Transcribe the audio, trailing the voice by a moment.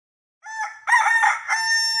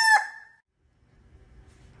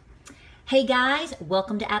Hey guys,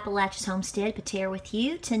 welcome to Appalachia's Homestead. Pater with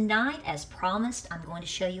you. Tonight, as promised, I'm going to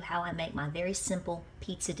show you how I make my very simple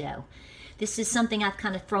pizza dough. This is something I've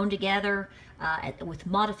kind of thrown together with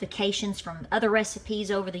modifications from other recipes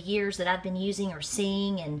over the years that I've been using or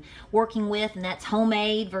seeing and working with, and that's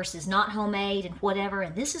homemade versus not homemade and whatever.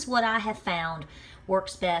 And this is what I have found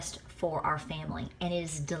works best for our family, and it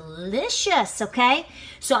is delicious. Okay,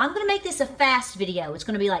 so I'm going to make this a fast video. It's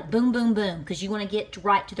going to be like boom boom boom because you want to get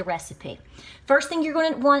right to the recipe. First thing you're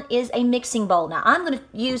going to want is a mixing bowl. Now I'm going to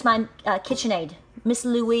use my KitchenAid, Miss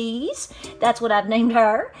Louise. That's what I've named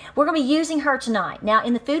her. We're going to be using her tonight. Now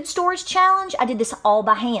in the food storage challenge, I did this all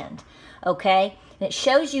by hand. Okay, and it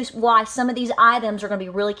shows you why some of these items are going to be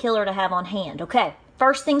really killer to have on hand. Okay,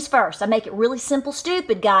 first things first, I make it really simple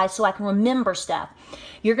stupid, guys, so I can remember stuff.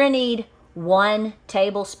 You're going to need 1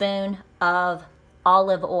 tablespoon of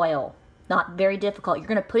olive oil. Not very difficult. You're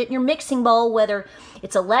going to put it in your mixing bowl, whether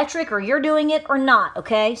it's electric or you're doing it or not,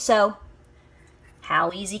 okay? So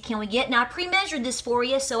how easy can we get? Now I pre-measured this for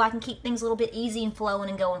you so I can keep things a little bit easy and flowing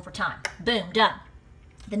and going for time. Boom, done.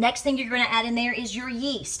 The next thing you're going to add in there is your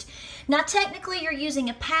yeast. Now technically you're using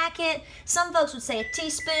a packet. Some folks would say a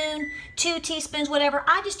teaspoon, 2 teaspoons, whatever.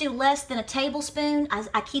 I just do less than a tablespoon.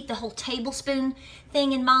 I keep the whole tablespoon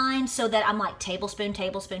thing in mind so that I'm like tablespoon,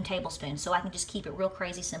 tablespoon, tablespoon. So I can just keep it real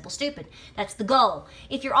crazy, simple, stupid. That's the goal.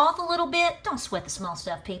 If you're off a little bit, don't sweat the small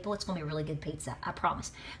stuff, people. It's going to be a really good pizza, I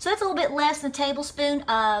promise. So that's a little bit less than a tablespoon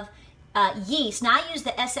of yeast. Now I use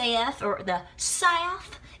the SAF or the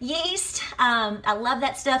SAF yeast. I love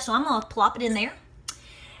that stuff, so I'm going to plop it in there.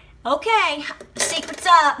 Okay, the secret's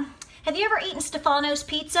up. Have you ever eaten Stefano's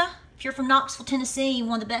pizza? If you're from Knoxville, Tennessee,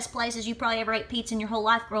 one of the best places you probably ever ate pizza in your whole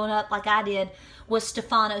life growing up, like I did, was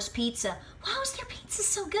Stefano's pizza. Why was their pizza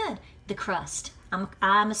so good? The crust.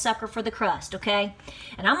 I'm a sucker for the crust, okay?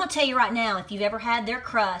 And I'm going to tell you right now, if you've ever had their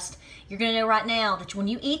crust, you're going to know right now that when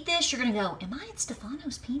you eat this, you're going to go, am I at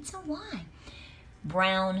Stefano's pizza? Why?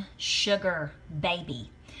 Brown sugar,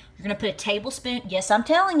 baby. You're going to put a tablespoon, yes, I'm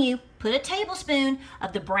telling you, put a tablespoon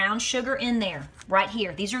of the brown sugar in there, right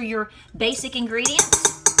here. These are your basic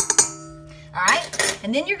ingredients. All right,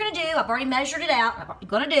 and then you're going to do, I've already measured it out, you're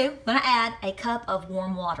going to add a cup of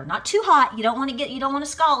warm water. Not too hot, you don't want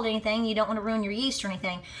to scald anything, you don't want to ruin your yeast or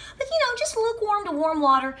anything, but you know, just lukewarm to warm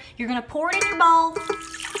water. You're going to pour it in your bowl.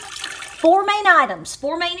 4 main items,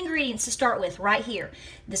 4 main ingredients to start with right here.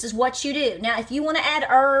 This is what you do. Now, if you want to add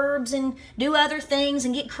herbs and do other things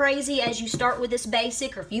and get crazy as you start with this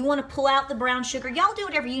basic, or if you want to pull out the brown sugar, y'all do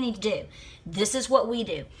whatever you need to do. This is what we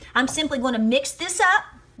do. I'm simply going to mix this up,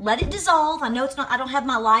 let it dissolve. I know it's not, I don't have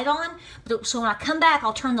my light on, but so when I come back,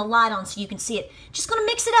 I'll turn the light on so you can see it. Just going to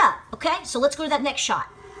mix it up, okay? So let's go to that next shot.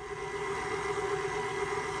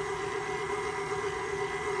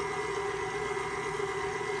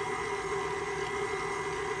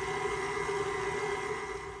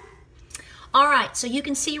 All right, so you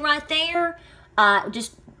can see right there,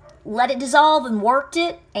 just let it dissolve and worked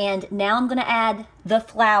it, and now I'm gonna add the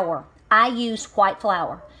flour. I use white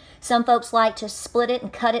flour. Some folks like to split it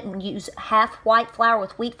and cut it and use half white flour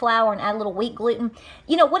with wheat flour and add a little wheat gluten.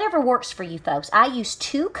 You know, whatever works for you folks. I use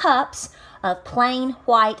 2 cups of plain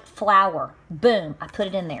white flour. Boom, I put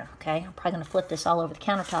it in there, okay? I'm probably gonna flip this all over the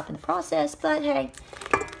countertop in the process, but hey,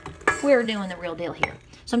 we're doing the real deal here.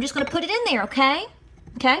 So I'm just gonna put it in there, okay?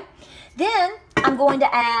 Okay? Then I'm going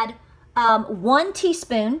to add 1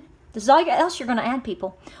 teaspoon, this is all else you're going to add,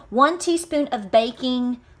 people, 1 teaspoon of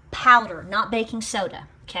baking powder, not baking soda,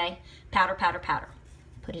 okay? Powder, powder, powder.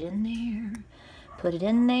 Put it in there, put it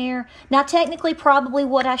in there. Now technically probably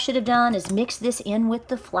what I should have done is mix this in with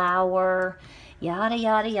the flour, yada,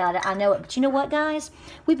 yada, yada. I know it, but you know what, guys?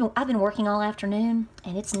 I've been working all afternoon,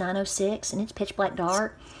 and it's 9:06, and it's pitch black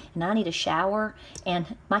dark, and I need a shower,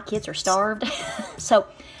 and my kids are starved. So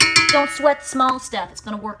don't sweat the small stuff. It's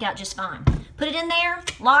going to work out just fine. Put it in there,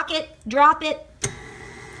 lock it, drop it,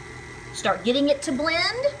 start getting it to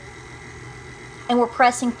blend, and we're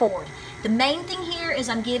pressing forward. The main thing here is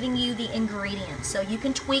I'm giving you the ingredients, so you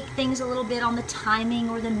can tweak things a little bit on the timing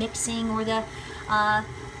or the mixing or the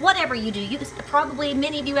whatever you do. Probably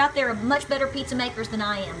many of you out there are much better pizza makers than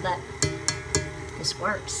I am, but this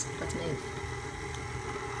works. Let's move.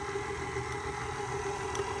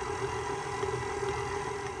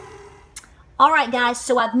 All right, guys,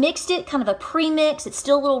 so I've mixed it, kind of a pre-mix. It's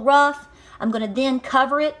still a little rough. I'm going to then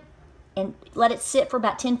cover it and let it sit for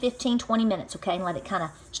about 10, 15, 20 minutes, okay, and let it kind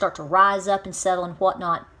of start to rise up and settle and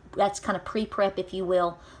whatnot. That's kind of pre-prep, if you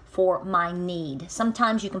will, for my need.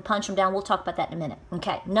 Sometimes you can punch them down. We'll talk about that in a minute.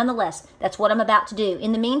 Okay, nonetheless, that's what I'm about to do.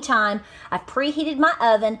 In the meantime, I've preheated my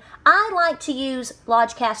oven. I like to use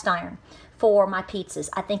Lodge cast iron for my pizzas.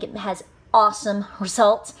 I think it has awesome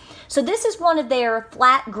results. So this is one of their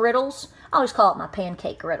flat griddles. I always call it my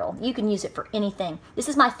pancake griddle. You can use it for anything. This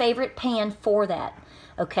is my favorite pan for that,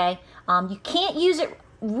 okay? You can't use it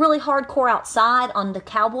really hardcore outside on the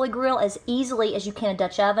cowboy grill as easily as you can a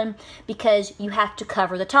Dutch oven because you have to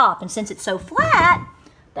cover the top. And since it's so flat,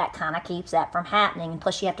 that kind of keeps that from happening. And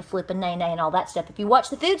plus you have to flip and nay-nay and all that stuff. If you watch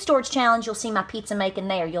the food storage challenge, you'll see my pizza making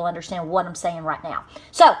there. You'll understand what I'm saying right now.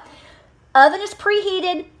 So, oven is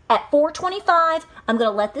preheated at 425. I'm going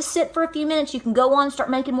to let this sit for a few minutes. You can go on and start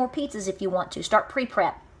making more pizzas if you want to. Start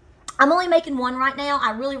pre-prep. I'm only making one right now.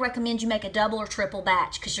 I really recommend you make a double or triple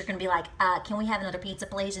batch because you're going to be like, can we have another pizza,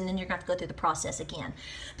 please? And then you're going to have to go through the process again.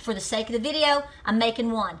 For the sake of the video, I'm making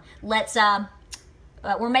one. Let's,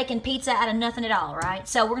 we're making pizza out of nothing at all, right?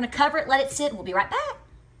 So we're going to cover it, let it sit, and we'll be right back.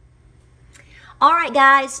 All right,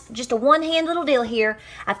 guys, just a one-hand little deal here.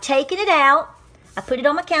 I've taken it out. I put it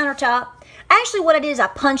on my countertop. Actually, what I did is I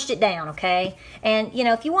punched it down, okay? And, you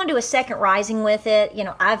know, if you want to do a second rising with it, you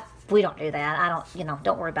know, we don't do that. I don't, you know,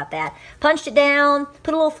 don't worry about that. Punched it down,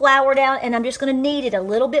 put a little flour down, and I'm just going to knead it a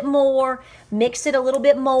little bit more, mix it a little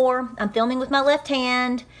bit more. I'm filming with my left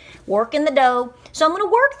hand, working the dough. So I'm going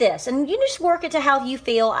to work this, and you just work it to how you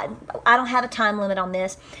feel. I don't have a time limit on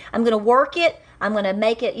this. I'm going to work it. I'm going to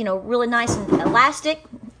make it, you know, really nice and elastic.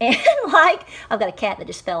 And like, I've got a cat that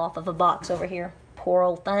just fell off of a box over here. Poor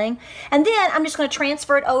old thing. And then I'm just going to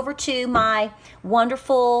transfer it over to my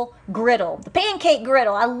wonderful griddle, the pancake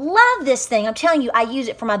griddle. I love this thing. I'm telling you, I use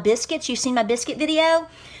it for my biscuits. You've seen my biscuit video.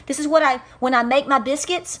 This is what when I make my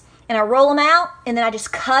biscuits and I roll them out and then I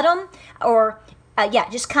just cut them or, yeah,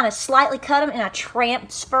 just kind of slightly cut them and I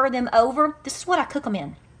transfer them over. This is what I cook them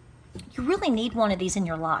in. You really need one of these in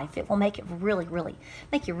your life. It will make it really, really,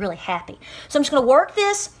 make you really happy. So I'm just going to work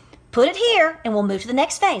this, put it here, and we'll move to the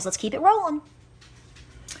next phase. Let's keep it rolling.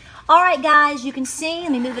 All right, guys, you can see,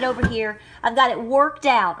 let me move it over here. I've got it worked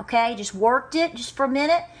out, okay? Just worked it just for a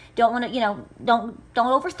minute. Don't want to, you know, don't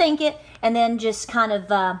overthink it. And then just kind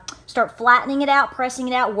of start flattening it out, pressing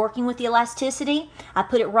it out, working with the elasticity. I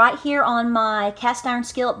put it right here on my cast iron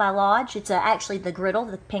skillet by Lodge. It's actually the griddle,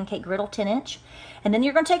 the pancake griddle, 10-inch. And then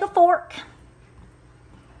you're going to take a fork.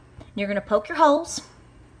 And you're going to poke your holes.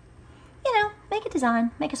 You know, make a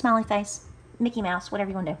design, make a smiley face, Mickey Mouse, whatever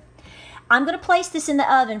you want to do. I'm going to place this in the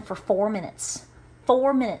oven for 4 minutes.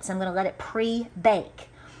 4 minutes. I'm going to let it pre-bake.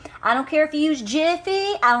 I don't care if you use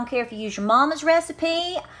Jiffy. I don't care if you use your mama's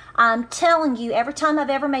recipe. I'm telling you, every time I've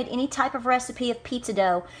ever made any type of recipe of pizza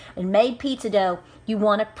dough and made pizza dough, you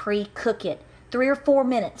want to pre-cook it. 3 or 4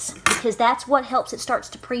 minutes because that's what helps it starts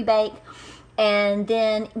to pre-bake. And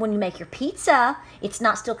then when you make your pizza, it's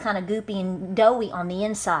not still kind of goopy and doughy on the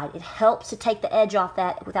inside. It helps to take the edge off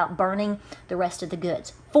that without burning the rest of the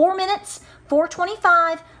goods. 4 minutes,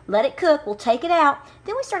 425, let it cook. We'll take it out.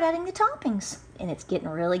 Then we start adding the toppings. And it's getting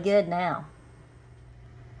really good now.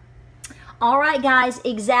 All right, guys,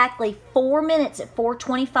 exactly 4 minutes at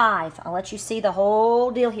 425. I'll let you see the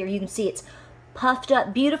whole deal here. You can see it's puffed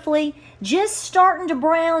up beautifully, just starting to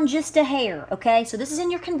brown just a hair, okay? So this is in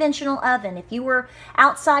your conventional oven. If you were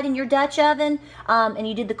outside in your Dutch oven and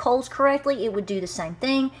you did the coals correctly, it would do the same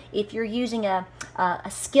thing. If you're using a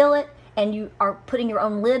skillet and you are putting your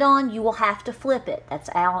own lid on, you will have to flip it. That's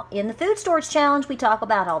out in the food storage challenge. We talk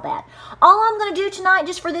about all that. All I'm going to do tonight,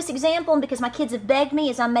 just for this example, and because my kids have begged me,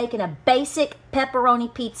 is I'm making a basic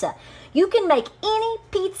pepperoni pizza. You can make any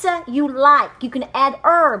pizza you like. You can add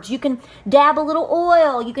herbs. You can dab a little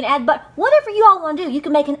oil. You can add butter. Whatever you all want to do. You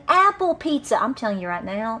can make an apple pizza. I'm telling you right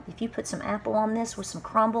now, if you put some apple on this with some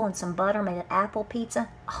crumble and some butter, made an apple pizza.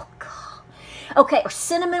 Oh, God. Okay, or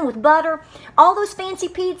cinnamon with butter. All those fancy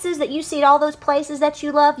pizzas that you see at all those places that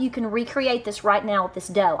you love, you can recreate this right now with this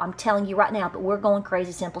dough. I'm telling you right now, but we're going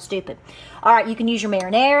crazy, simple, stupid. All right, you can use your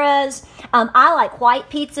marineras. I like white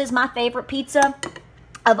pizzas. My favorite pizza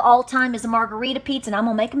of all time is the margarita pizza, and I'm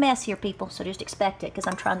going to make a mess here, people, so just expect it because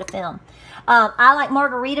I'm trying to film. I like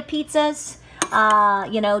margarita pizzas,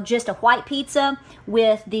 you know, just a white pizza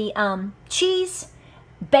with the cheese,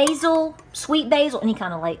 basil, sweet basil, any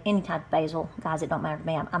type of basil. Guys, it don't matter to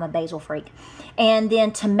me. I'm a basil freak. And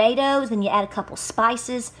then tomatoes, then you add a couple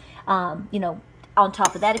spices, you know, on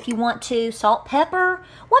top of that if you want to. Salt, pepper,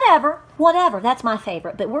 whatever. That's my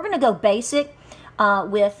favorite. But we're going to go basic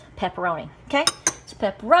with pepperoni, okay? So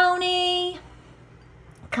pepperoni.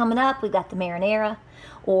 Coming up, we've got the marinara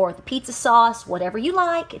or the pizza sauce, whatever you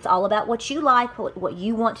like. It's all about what you like, what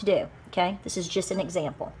you want to do, okay? This is just an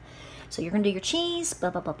example. So you're going to do your cheese, blah,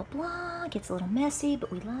 blah, blah, blah, blah. It gets a little messy,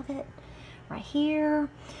 but we love it. right here.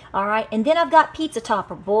 All right, and then I've got pizza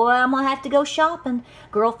topper. Boy, I'm gonna have to go shopping.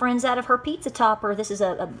 Girlfriend's out of her pizza topper. This is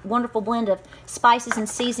a wonderful blend of spices and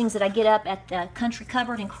seasonings that I get up at the Country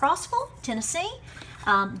Cupboard in Crossville, Tennessee.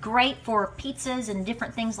 Great for pizzas and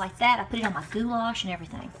different things like that. I put it on my goulash and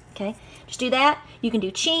everything, okay? Just do that. You can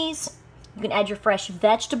do cheese. You can add your fresh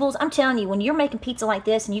vegetables. I'm telling you, when you're making pizza like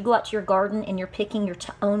this and you go out to your garden and you're picking your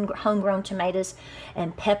own homegrown tomatoes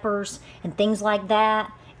and peppers and things like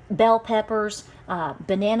that, bell peppers,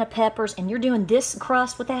 banana peppers, and you're doing this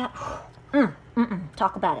crust with that,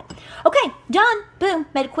 talk about it. Okay, done. Boom.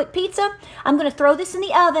 Made a quick pizza. I'm going to throw this in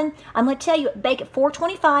the oven. I'm going to tell you, bake at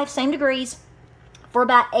 425, same degrees, for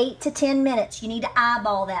about 8 to 10 minutes. You need to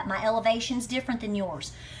eyeball that. My elevation's different than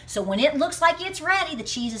yours. So when it looks like it's ready, the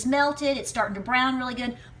cheese is melted, it's starting to brown really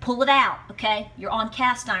good, pull it out, okay? You're on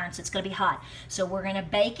cast iron, so it's going to be hot. So we're going to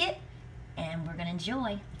bake it, and we're going to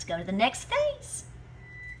enjoy. Let's go to the next phase.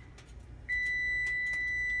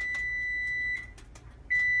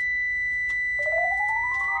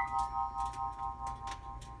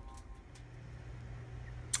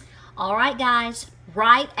 All right, guys,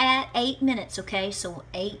 right at 8 minutes, okay? So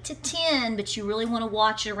 8 to 10, but you really want to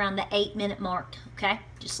watch it around the 8-minute mark, okay?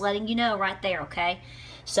 Just letting you know right there, okay?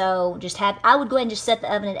 So I would go ahead and just set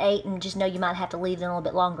the oven at 8 and just know you might have to leave it a little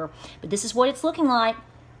bit longer. But this is what it's looking like.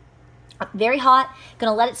 Very hot.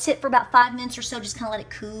 Gonna let it sit for about 5 minutes or so. Just kind of let it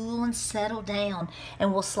cool and settle down.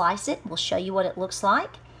 And we'll slice it. We'll show you what it looks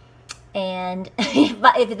like. And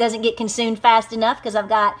if it doesn't get consumed fast enough, because I've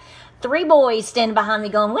got 3 boys standing behind me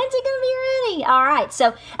going, when's it gonna be ready? All right,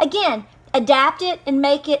 so again, adapt it and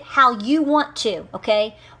make it how you want to,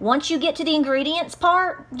 okay? Once you get to the ingredients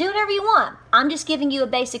part, do whatever you want. I'm just giving you a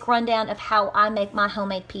basic rundown of how I make my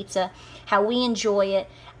homemade pizza, how we enjoy it,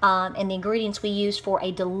 and the ingredients we use for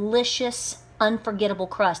a delicious, unforgettable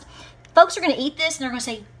crust. Folks are gonna eat this and they're gonna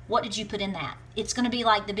say, what did you put in that? It's gonna be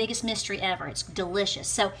like the biggest mystery ever. It's delicious.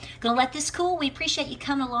 So, gonna let this cool. We appreciate you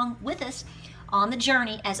coming along with us on the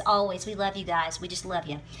journey. As always, we love you guys. We just love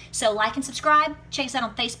you. So like and subscribe. Check us out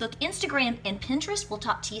on Facebook, Instagram, and Pinterest. We'll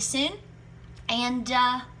talk to you soon. And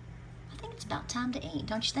I think it's about time to eat,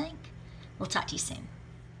 don't you think? We'll talk to you soon.